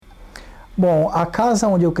Bom, a casa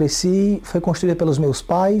onde eu cresci foi construída pelos meus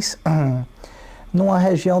pais, numa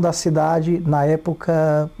região da cidade, na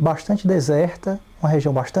época, bastante deserta, uma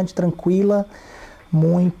região bastante tranquila,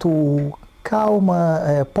 muito calma,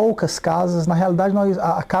 poucas casas. Na realidade,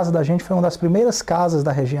 a casa da gente foi uma das primeiras casas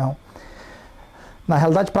da região. Na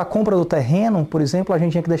realidade, para a compra do terreno, por exemplo, a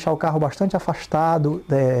gente tinha que deixar o carro bastante afastado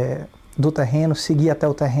do terreno, seguir até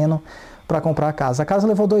o terreno para comprar a casa. A casa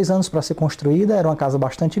levou 2 anos para ser construída, era uma casa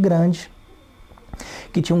bastante grande,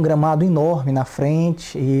 que tinha um gramado enorme na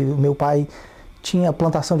frente, e o meu pai tinha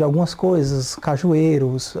plantação de algumas coisas,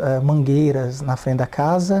 cajueiros, mangueiras na frente da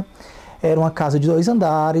casa. Era uma casa de 2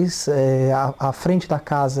 andares, a frente da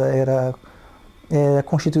casa era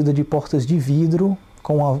constituída de portas de vidro,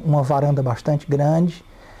 com uma varanda bastante grande.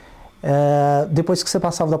 Depois que você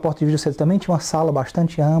passava da porta de vidro, você também tinha uma sala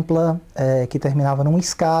bastante ampla, que terminava numa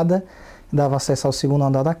escada, dava acesso ao segundo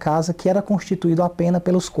andar da casa, que era constituído apenas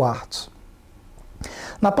pelos quartos.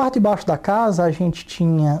 Na parte de baixo da casa, a gente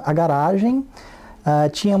tinha a garagem,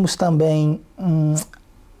 tínhamos também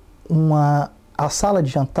a sala de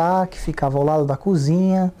jantar, que ficava ao lado da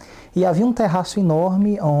cozinha, e havia um terraço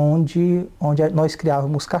enorme onde nós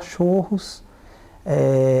criávamos cachorros,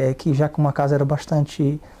 que já que uma casa era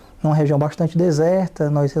numa região bastante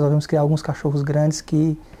deserta, nós resolvemos criar alguns cachorros grandes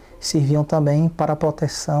que serviam também para a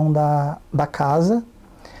proteção da casa.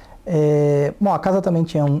 Bom, a casa também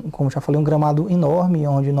tinha, como já falei, um gramado enorme,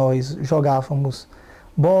 onde nós jogávamos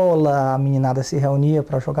bola, a meninada se reunia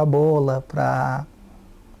para jogar bola, para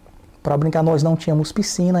brincar. Nós não tínhamos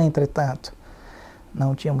piscina, entretanto.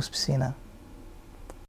 Não tínhamos piscina.